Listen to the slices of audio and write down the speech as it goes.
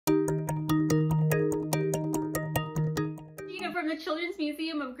the Children's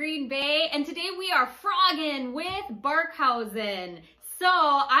Museum of Green Bay, and today we are frogging with Barkhausen. So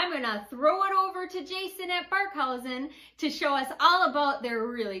I'm gonna throw it over to Jason at Barkhausen to show us all about their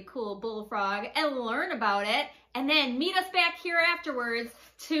really cool bullfrog and learn about it, and then meet us back here afterwards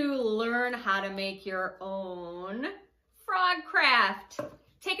to learn how to make your own frog craft.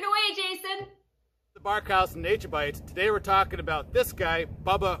 Take it away, Jason. The Barkhausen Nature Bites. Today we're talking about this guy,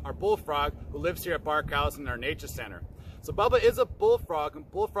 Bubba, our bullfrog, who lives here at Barkhausen, our nature center. So Bubba is a bullfrog,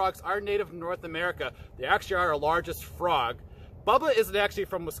 and bullfrogs are native to North America. They actually are our largest frog. Bubba isn't actually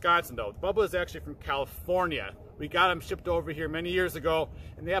from Wisconsin though. Bubba is actually from California. We got him shipped over here many years ago,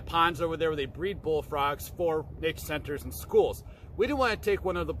 and they have ponds over there where they breed bullfrogs for nature centers and schools. We didn't want to take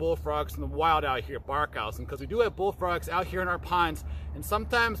one of the bullfrogs from the wild out here at Barkhausen because we do have bullfrogs out here in our ponds, and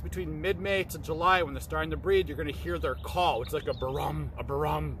sometimes between mid-May to July when they're starting to breed, you're going to hear their call. It's like a barum, a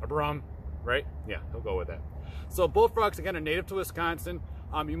barum, a barum, right? Yeah, he'll go with that. So bullfrogs, again, are native to Wisconsin.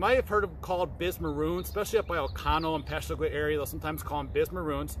 You might have heard of them called bismaroons, especially up by O'Connell and Peshawar area. They'll sometimes call them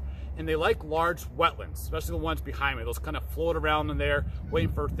bismaroons. And they like large wetlands, especially the ones behind me. Those kind of float around in there,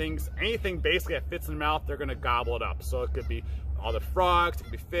 waiting for things. Anything basically that fits in their mouth, they're going to gobble it up. So it could be all the frogs, it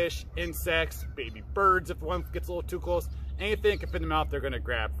could be fish, insects, baby birds if one gets a little too close. Anything that can fit in their mouth, they're going to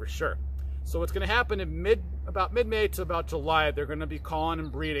grab for sure. So what's going to happen in about mid-May to about July, they're going to be calling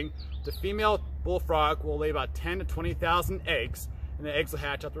and breeding. The female bullfrog will lay about 10 to 20,000 eggs, and the eggs will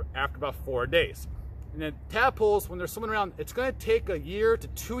hatch after about 4 days. And then tadpoles, when they're swimming around, it's going to take a year to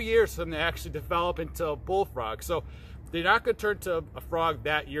 2 years for them to actually develop into a bullfrog. So they're not going to turn to a frog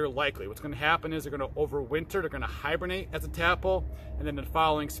that year likely. What's going to happen is they're going to overwinter, they're going to hibernate as a tadpole, and then the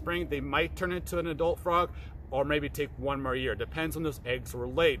following spring they might turn into an adult frog, or maybe take 1 more year. Depends when those eggs were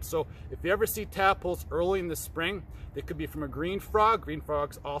laid. So if you ever see tadpoles early in the spring, they could be from a green frog. Green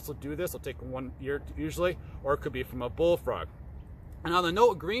frogs also do this. It'll take 1 year usually, or it could be from a bullfrog. And on the note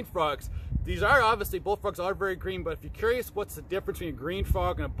of green frogs, these are obviously, bullfrogs are very green, but if you're curious what's the difference between a green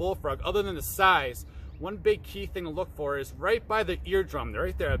frog and a bullfrog, other than the size, one big key thing to look for is right by the eardrum,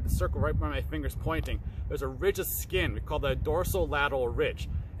 right there, the circle right where my finger's pointing, there's a ridge of skin. We call that a dorsolateral ridge.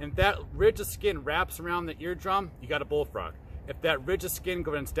 And if that ridge of skin wraps around the eardrum, you got a bullfrog. If that ridge of skin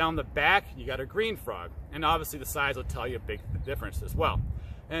goes down the back, you got a green frog. And obviously the size will tell you a big difference as well.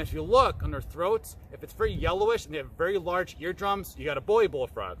 And if you look on their throats, if it's very yellowish and they have very large eardrums, you got a boy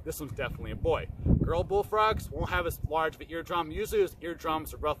bullfrog. This one's definitely a boy. Girl bullfrogs won't have as large of an eardrum. Usually those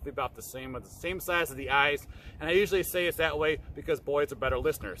eardrums are roughly about the same size as the eyes. And I usually say it's that way because boys are better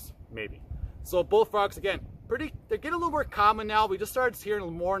listeners, maybe. So bullfrogs, again, they're getting a little more common now. We just started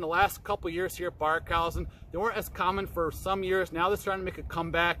hearing more in the last couple years here at Barkhausen. They weren't as common for some years. Now they're starting to make a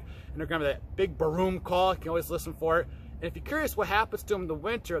comeback, and they're going to have that big baroom call. You can always listen for it. And if you're curious what happens to them in the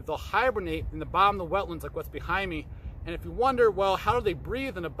winter, they'll hibernate in the bottom of the wetlands like what's behind me. And if you wonder, well, how do they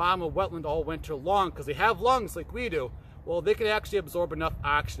breathe in the bottom of a wetland all winter long? Because they have lungs like we do. Well, they can actually absorb enough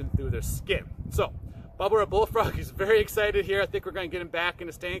oxygen through their skin. So, Bubba, our bullfrog, is very excited here. I think we're going to get him back in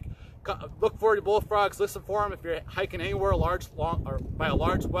the tank. Look forward to bullfrogs. Listen for them if you're hiking anywhere by a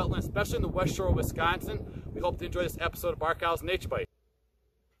large wetland, especially in the west shore of Wisconsin. We hope to enjoy this episode of Barkhausen Nature Bite.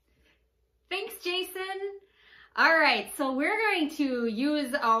 Thanks, Jason. All right, so we're going to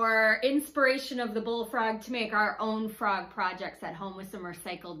use our inspiration of the bullfrog to make our own frog projects at home with some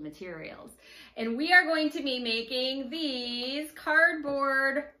recycled materials. And we are going to be making these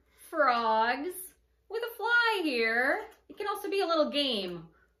cardboard frogs with a fly here. It can also be a little game,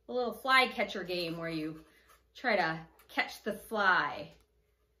 a little fly catcher game where you try to catch the fly.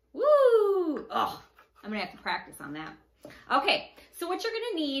 Woo! Oh, I'm gonna have to practice on that. Okay, so what you're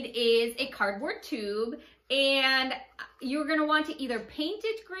gonna need is a cardboard tube, and you're gonna want to either paint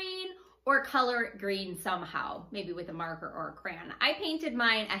it green or color it green somehow, maybe with a marker or a crayon. I painted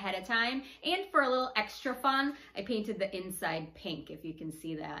mine ahead of time, and for a little extra fun, I painted the inside pink, if you can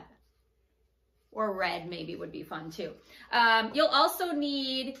see that. Or red maybe would be fun too. You'll also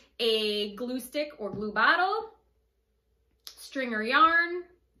need a glue stick or glue bottle, string or yarn,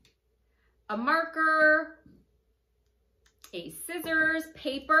 a marker, a scissors,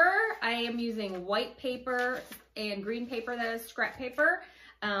 paper. I am using white paper and green paper, that is scrap paper,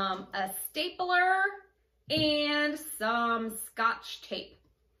 a stapler, and some Scotch tape.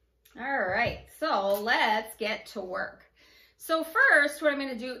 All right, so let's get to work. So first, what I'm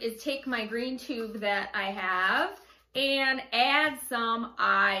gonna do is take my green tube that I have and add some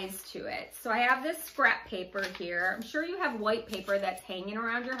eyes to it. So I have this scrap paper here. I'm sure you have white paper that's hanging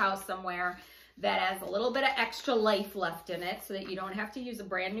around your house somewhere that has a little bit of extra life left in it so that you don't have to use a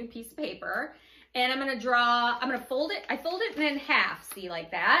brand new piece of paper. And I'm gonna fold it, I fold it in half, see,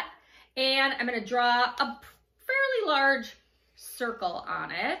 like that. And I'm gonna draw a fairly large circle on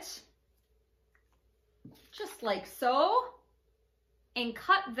it, just like so, and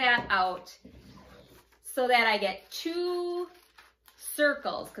cut that out so that I get 2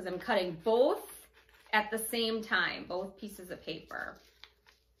 circles, because I'm cutting both at the same time, both pieces of paper.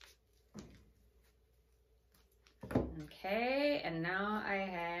 Okay, and now I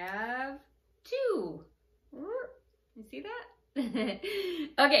have 2. You see that?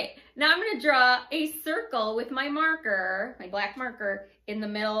 Okay, now I'm going to draw a circle with my marker, my black marker, in the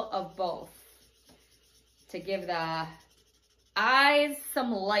middle of both to give the eyes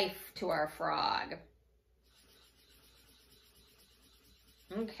some life to our frog.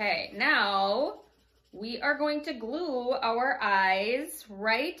 Okay, now we are going to glue our eyes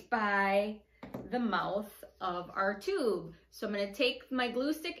right by the mouth of our tube. So I'm going to take my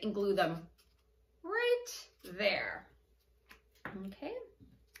glue stick and glue them right there. Okay.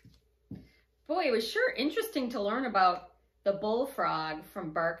 Boy, it was sure interesting to learn about the bullfrog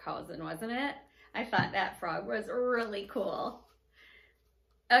from Barkhausen, wasn't it? I thought that frog was really cool.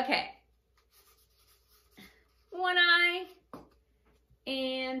 Okay. 1 eye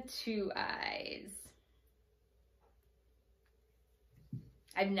and 2 eyes.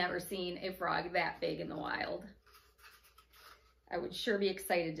 I've never seen a frog that big in the wild. I would sure be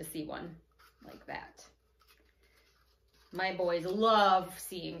excited to see one like that. My boys love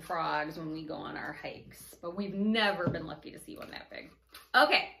seeing frogs when we go on our hikes, but we've never been lucky to see one that big.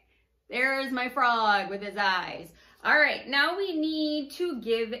 Okay, there's my frog with his eyes. All right, now we need to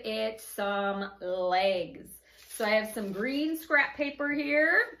give it some legs. So I have some green scrap paper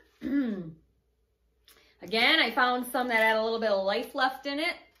here. Again, I found some that had a little bit of life left in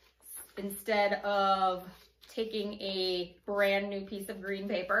it instead of taking a brand new piece of green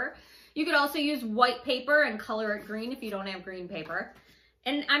paper. You could also use white paper and color it green if you don't have green paper.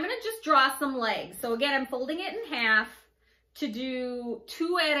 And I'm gonna just draw some legs. So again, I'm folding it in half to do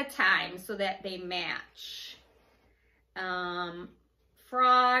 2 at a time so that they match.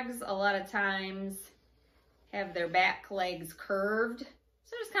 Frogs, a lot of times, have their back legs curved.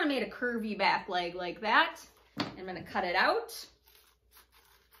 So I just kind of made a curvy back leg like that. I'm gonna cut it out.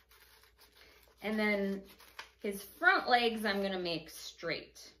 And then his front legs, I'm gonna make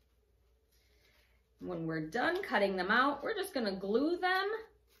straight. When we're done cutting them out, we're just gonna glue them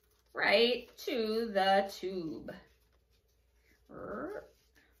right to the tube.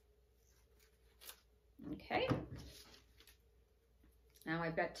 Okay. Now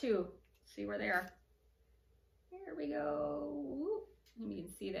I've got 2. See where they are. There we go. Maybe you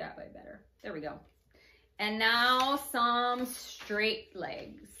can see that way better. There we go. And now some straight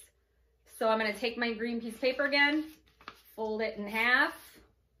legs. So I'm gonna take my green piece of paper again, fold it in half,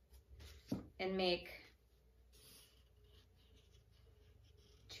 and make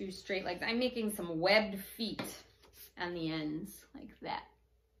 2 straight legs. I'm making some webbed feet on the ends like that.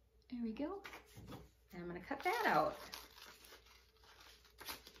 There we go. And I'm gonna cut that out.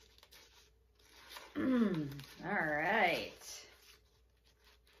 All right.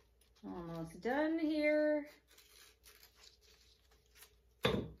 Almost done here.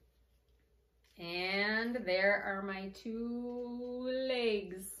 And there are my 2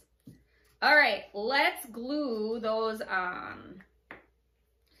 legs. All right, let's glue those on. I'm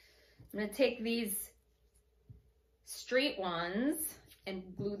gonna take these straight ones and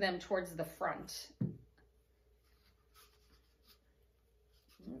glue them towards the front.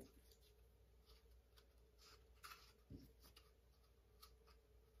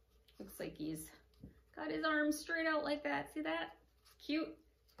 Looks like he's got his arms straight out like that. See that? Cute.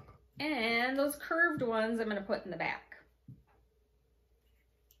 And those curved ones I'm gonna put in the back.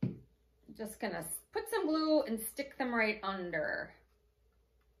 I'm just gonna put some glue and stick them right under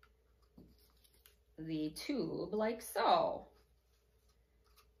the tube like so.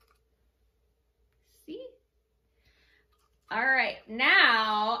 See? All right,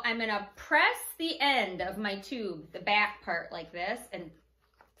 now I'm gonna press the end of my tube, the back part like this, and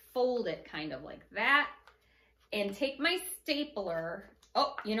fold it kind of like that, and take my stapler.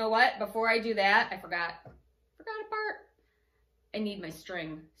 Oh, you know what? Before I do that, I forgot a part. I need my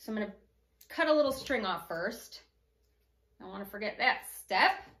string. So I'm gonna cut a little string off first. I don't wanna forget that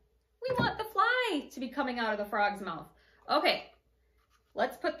step. We want the fly to be coming out of the frog's mouth. Okay,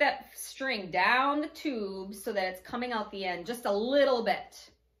 let's put that string down the tube so that it's coming out the end just a little bit.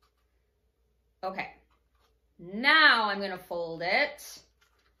 Okay, now I'm gonna fold it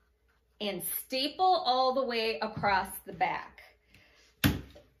and staple all the way across the back.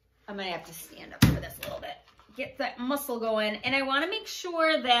 I'm gonna have to stand up for this a little bit. Get that muscle going. And I wanna make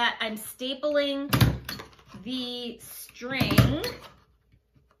sure that I'm stapling the string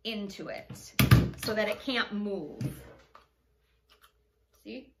into it so that it can't move.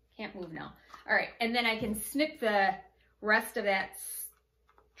 See, can't move now. All right, and then I can snip the rest of that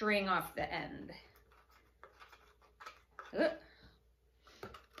string off the end. Ugh.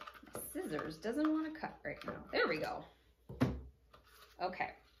 My scissors doesn't want to cut right now. There we go. Okay.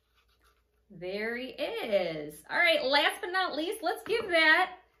 There he is. All right, last but not least, let's give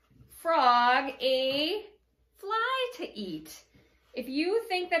that frog a fly to eat. If you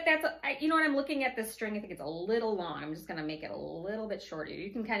think that that's, you know what, I'm looking at this string, I think it's a little long. I'm just gonna make it a little bit shorter. You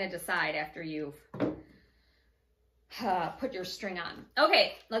can kind of decide after you've put your string on.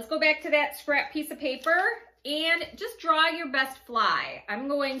 Okay, let's go back to that scrap piece of paper and just draw your best fly. I'm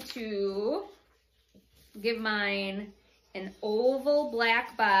going to give mine an oval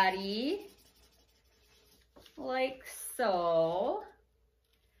black body, like so,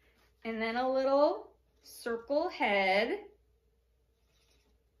 and then a little circle head,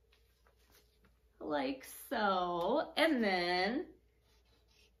 like so, and then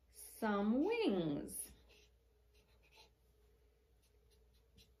some wings.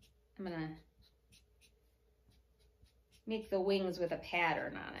 I'm gonna make the wings with a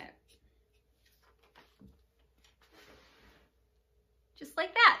pattern on it. Just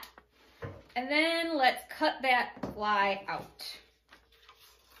like that. And then let's cut that fly out.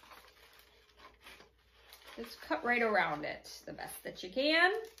 Just cut right around it the best that you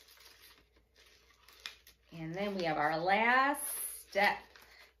can. And then we have our last step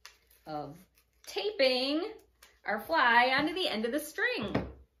of taping our fly onto the end of the string.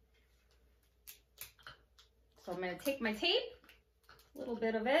 So I'm going to take my tape, a little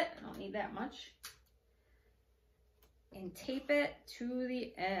bit of it, I don't need that much, and tape it to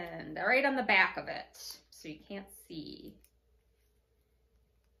the end, right on the back of it, so you can't see.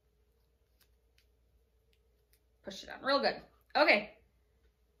 Push it on real good. Okay,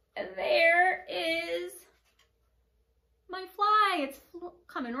 and there is my fly. It's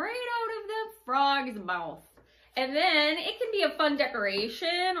coming right out of the frog's mouth. And then it can be a fun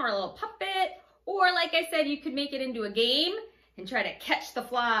decoration or a little puppet, or like I said, you could make it into a game and try to catch the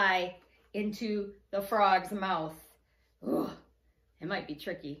fly into the frog's mouth. Ugh, it might be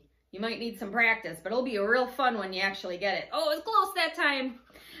tricky. You might need some practice, but it'll be a real fun when you actually get it. Oh, it's close that time.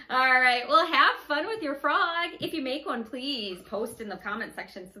 All right, well, have fun with your frog. If you make one, please post in the comment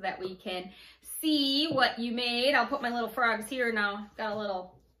section so that we can see what you made. I'll put my little frogs here now. Got a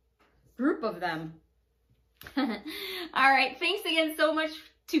little group of them. All right, thanks again so much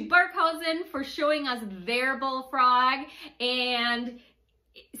to Barkhausen for showing us their bullfrog and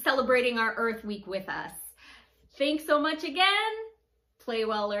celebrating our Earth Week with us. Thanks so much again. Play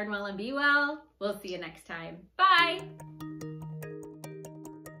well, learn well, and be well. We'll see you next time. Bye.